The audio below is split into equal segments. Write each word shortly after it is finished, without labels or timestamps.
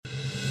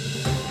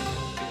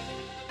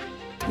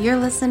You're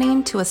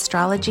listening to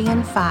Astrology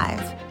in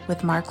 5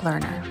 with Mark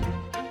Lerner.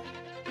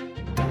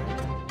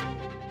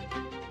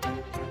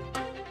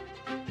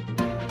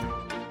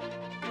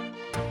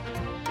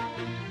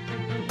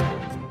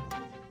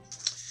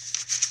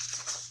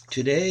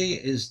 Today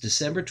is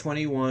December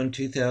 21,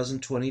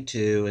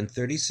 2022, and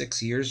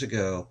 36 years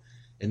ago,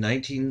 in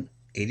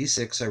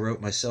 1986, I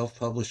wrote my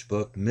self-published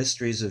book,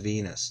 Mysteries of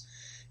Venus.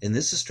 In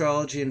this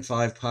Astrology in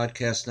 5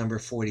 podcast number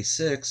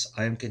 46,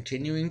 I am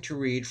continuing to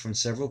read from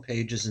several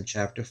pages in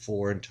Chapter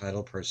 4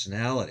 entitled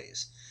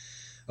Personalities.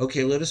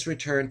 Okay, let us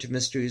return to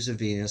Mysteries of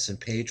Venus and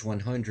page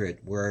 100,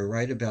 where I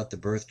write about the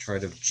birth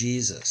chart of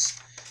Jesus.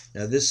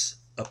 Now, this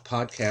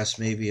podcast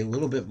may be a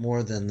little bit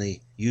more than the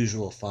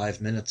usual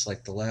 5 minutes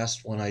like the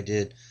last one I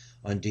did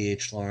on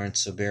D.H. Lawrence,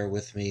 so bear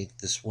with me.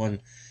 This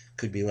one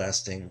could be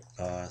lasting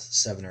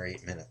 7 or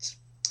 8 minutes.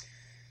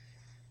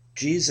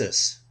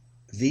 Jesus,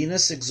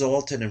 Venus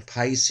exalted in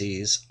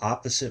Pisces,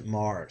 opposite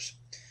Mars.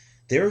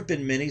 There have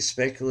been many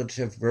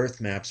speculative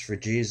birth maps for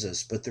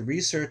Jesus, but the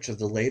research of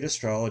the late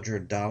astrologer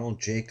Donald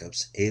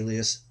Jacobs,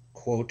 alias,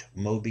 quote,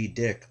 Moby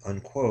Dick,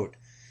 unquote,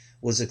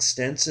 was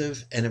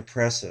extensive and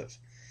impressive.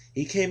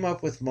 He came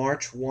up with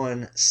March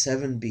 1,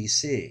 7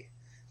 BC,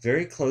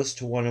 very close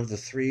to one of the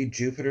 3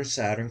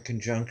 Jupiter-Saturn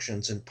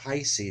conjunctions in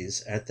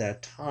Pisces at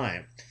that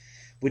time,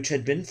 which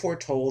had been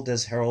foretold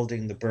as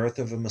heralding the birth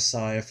of a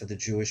Messiah for the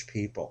Jewish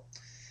people.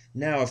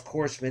 Now, of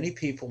course, many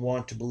people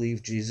want to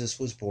believe Jesus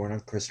was born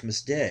on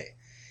Christmas Day.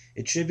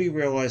 It should be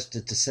realized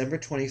that December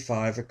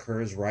 25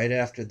 occurs right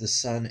after the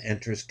sun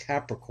enters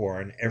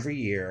Capricorn every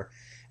year,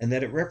 and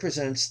that it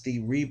represents the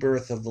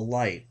rebirth of the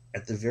light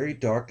at the very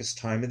darkest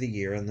time of the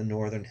year in the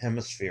northern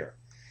hemisphere.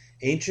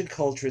 Ancient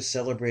cultures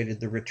celebrated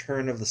the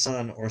return of the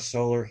sun or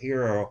solar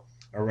hero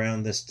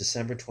around this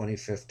December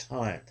 25th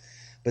time,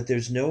 but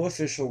there's no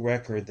official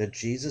record that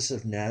Jesus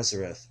of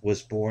Nazareth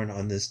was born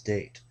on this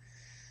date.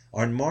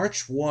 On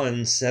March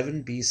 1,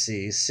 7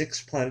 BC,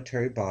 6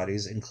 planetary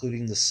bodies,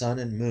 including the sun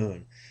and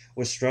moon,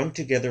 were strung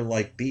together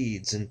like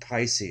beads in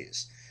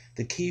Pisces.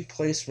 The key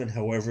placement,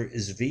 however,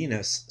 is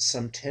Venus,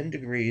 some 10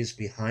 degrees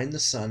behind the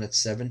sun at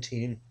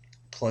 17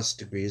 plus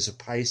degrees of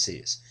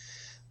Pisces.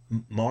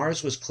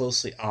 Mars was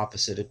closely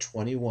opposite at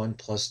 21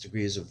 plus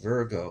degrees of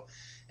Virgo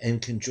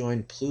and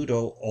conjoined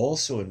Pluto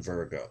also in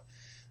Virgo.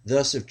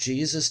 Thus, if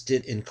Jesus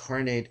did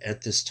incarnate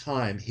at this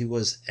time, he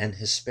was an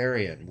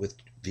Hesperian, with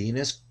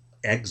Venus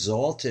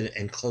exalted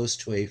and close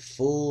to a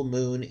full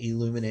moon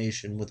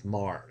illumination with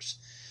Mars.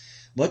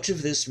 Much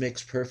of this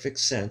makes perfect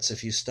sense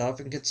if you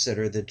stop and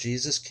consider that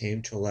Jesus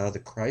came to allow the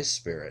Christ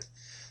Spirit,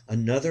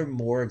 another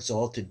more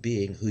exalted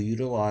being who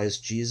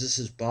utilized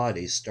Jesus'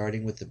 body,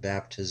 starting with the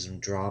baptism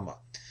drama,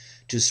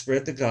 to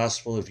spread the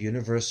gospel of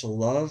universal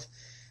love,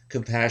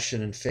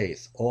 compassion, and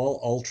faith,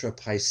 all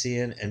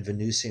ultra-Piscean and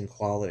Venusian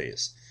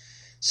qualities.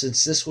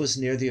 Since this was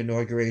near the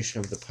inauguration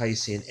of the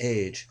Piscean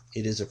age,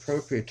 it is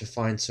appropriate to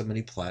find so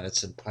many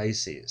planets in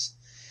Pisces.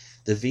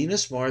 The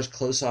Venus-Mars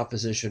close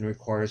opposition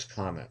requires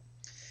comment.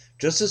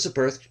 Just as a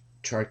birth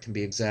chart can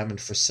be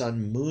examined for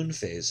sun-moon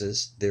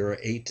phases, there are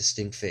 8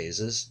 distinct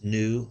phases: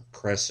 new,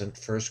 crescent,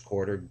 first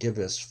quarter,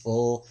 gibbous,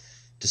 full,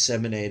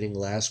 disseminating,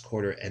 last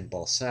quarter, and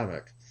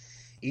balsamic,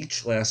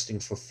 each lasting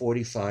for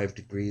 45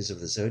 degrees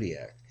of the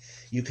zodiac.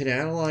 You can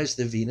analyze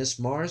the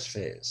Venus-Mars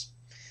phase.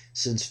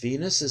 Since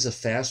Venus is a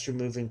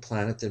faster-moving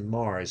planet than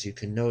Mars, you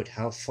can note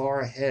how far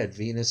ahead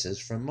Venus is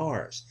from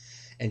Mars,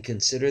 and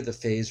consider the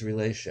phase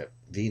relationship.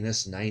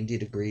 Venus 90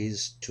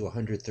 degrees to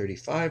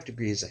 135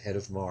 degrees ahead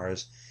of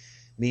Mars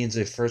means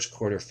a first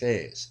quarter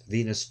phase.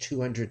 Venus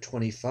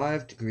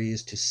 225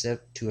 degrees to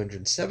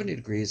 270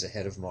 degrees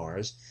ahead of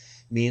Mars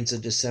means a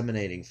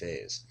disseminating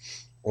phase.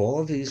 All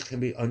of these can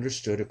be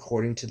understood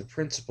according to the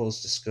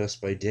principles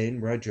discussed by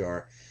Dane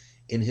Rudhyar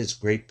in his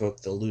great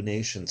book, The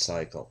Lunation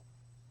Cycle.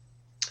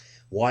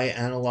 Why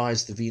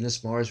analyze the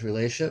Venus-Mars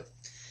relationship?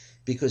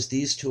 Because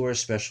these two are a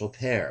special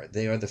pair.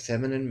 They are the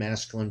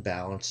feminine-masculine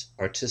balance,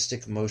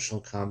 artistic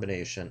emotional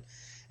combination,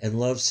 and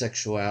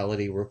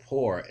love-sexuality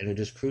rapport, and it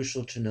is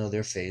crucial to know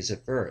their phase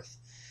at birth.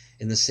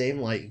 In the same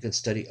light, you can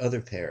study other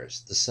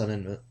pairs, the sun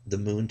and the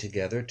moon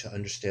together to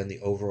understand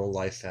the overall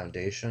life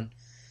foundation,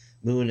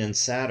 moon and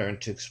Saturn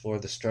to explore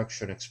the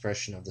structure and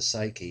expression of the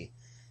psyche,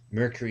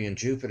 Mercury and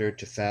Jupiter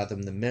to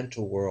fathom the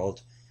mental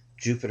world,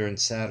 Jupiter and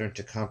Saturn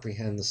to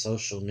comprehend the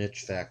social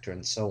niche factor,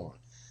 and so on.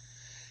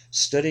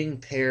 Studying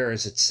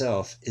pairs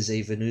itself is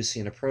a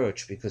Venusian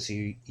approach because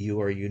you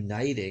are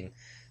uniting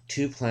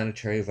 2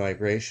 planetary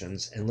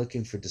vibrations and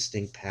looking for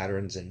distinct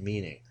patterns and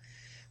meaning.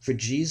 For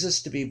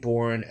Jesus to be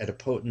born at a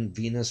potent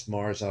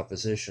Venus-Mars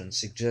opposition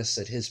suggests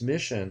that his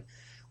mission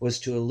was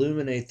to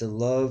illuminate the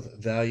love,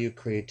 value,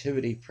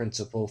 creativity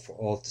principle for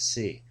all to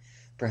see.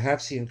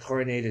 Perhaps he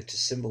incarnated to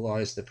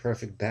symbolize the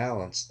perfect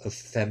balance of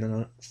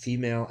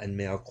female and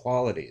male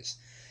qualities,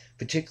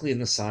 particularly in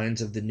the signs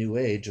of the New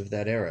Age of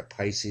that era,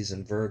 Pisces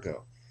and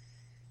Virgo.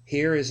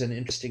 Here is an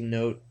interesting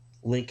note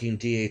linking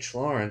D.H.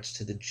 Lawrence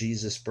to the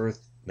Jesus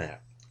birth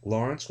map.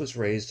 Lawrence was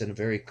raised in a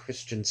very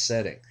Christian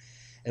setting,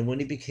 and when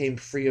he became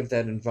free of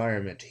that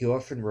environment, he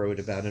often wrote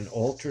about an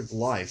altered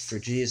life for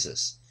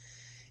Jesus.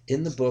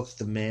 In the book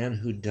The Man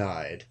Who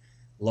Died,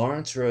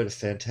 Lawrence wrote a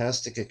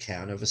fantastic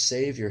account of a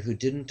savior who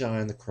didn't die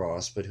on the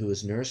cross, but who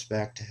was nursed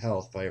back to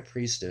health by a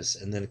priestess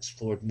and then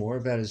explored more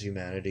about his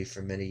humanity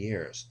for many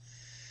years.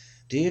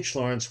 D.H.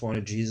 Lawrence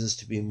wanted Jesus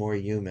to be more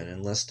human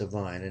and less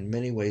divine. In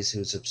many ways, he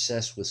was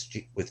obsessed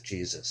with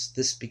Jesus.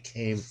 This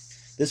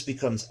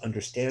becomes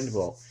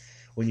understandable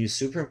when you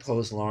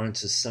superimpose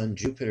Lawrence's sun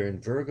Jupiter in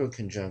Virgo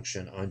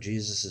conjunction on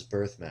Jesus'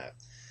 birth map.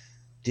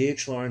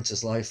 D.H.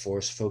 Lawrence's life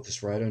force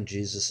focused right on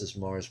Jesus'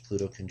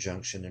 Mars-Pluto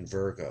conjunction in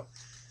Virgo.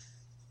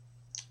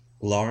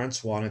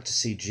 Lawrence wanted to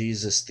see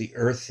Jesus the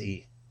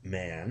earthy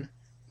man,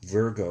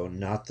 Virgo,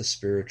 not the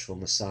spiritual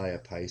Messiah,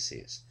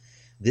 Pisces.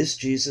 This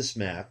Jesus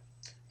map,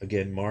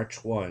 again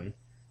March 1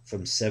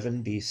 from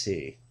 7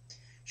 BC,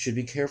 should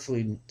be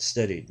carefully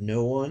studied.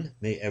 No one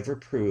may ever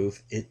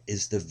prove it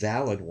is the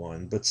valid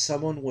one, but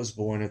someone was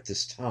born at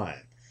this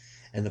time,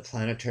 and the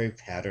planetary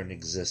pattern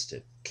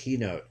existed.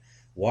 Keynote: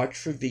 watch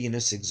for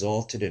Venus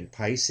exalted in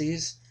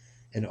Pisces,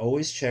 and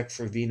always check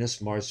for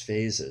Venus-Mars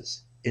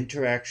phases.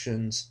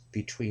 Interactions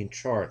between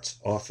charts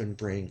often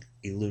bring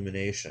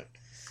illumination.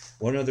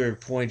 One other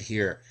point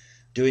here,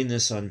 doing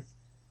this on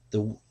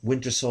the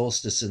winter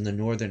solstice in the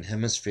northern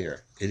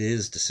hemisphere. It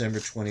is December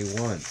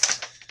 21,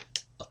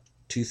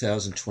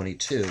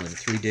 2022. In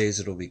 3 days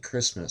it'll be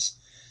Christmas.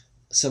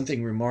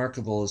 Something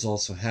remarkable is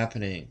also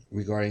happening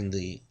regarding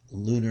the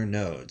lunar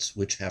nodes,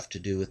 which have to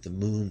do with the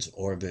moon's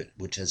orbit,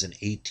 which has an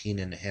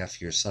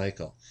 18.5-year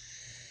cycle.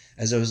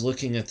 As I was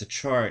looking at the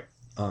chart,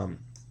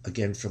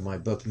 again from my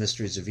book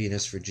Mysteries of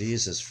Venus for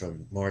Jesus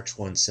from March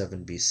 1,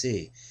 7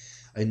 BC,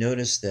 I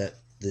noticed that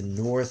the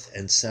north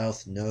and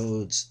south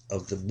nodes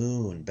of the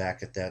moon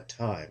back at that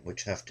time,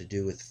 which have to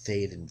do with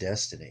fate and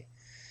destiny,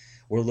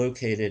 were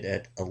located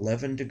at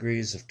 11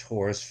 degrees of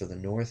Taurus for the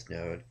north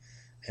node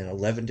and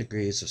 11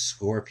 degrees of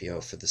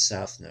Scorpio for the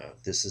south node.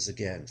 This is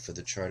again for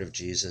the chart of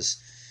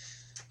Jesus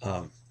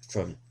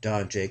from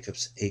Don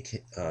Jacobs,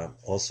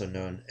 also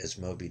known as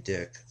Moby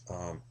Dick.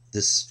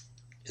 This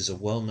is a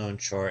well-known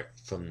chart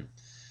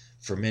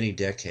for many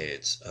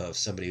decades of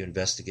somebody who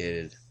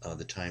investigated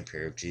the time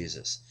period of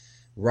Jesus.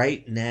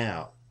 Right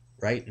now,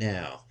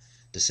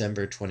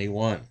 December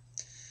 21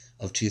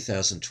 of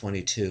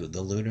 2022,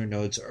 the lunar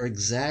nodes are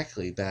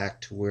exactly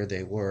back to where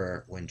they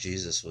were when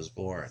Jesus was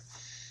born.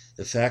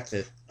 The fact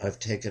that I've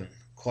taken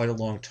quite a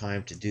long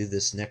time to do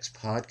this next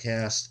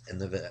podcast, and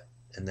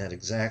that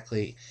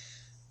exactly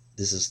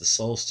this is the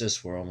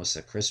solstice, we're almost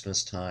at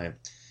Christmas time,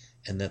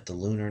 and that the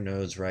lunar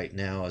nodes right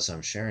now, as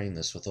I'm sharing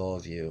this with all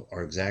of you,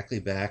 are exactly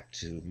back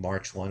to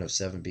March 1 of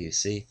 7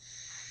 BC,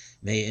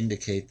 may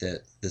indicate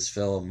that this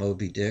fellow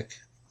Moby Dick,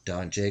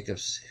 Don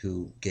Jacobs,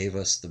 who gave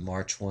us the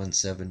March 1,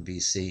 7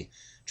 BC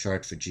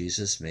chart for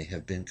Jesus, may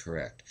have been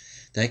correct.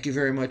 Thank you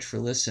very much for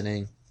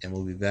listening, and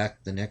we'll be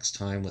back the next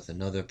time with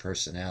another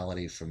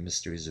personality from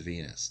Mysteries of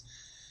Venus.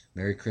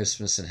 Merry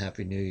Christmas and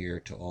Happy New Year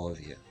to all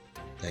of you.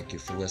 Thank you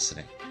for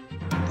listening.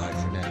 Bye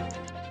for now.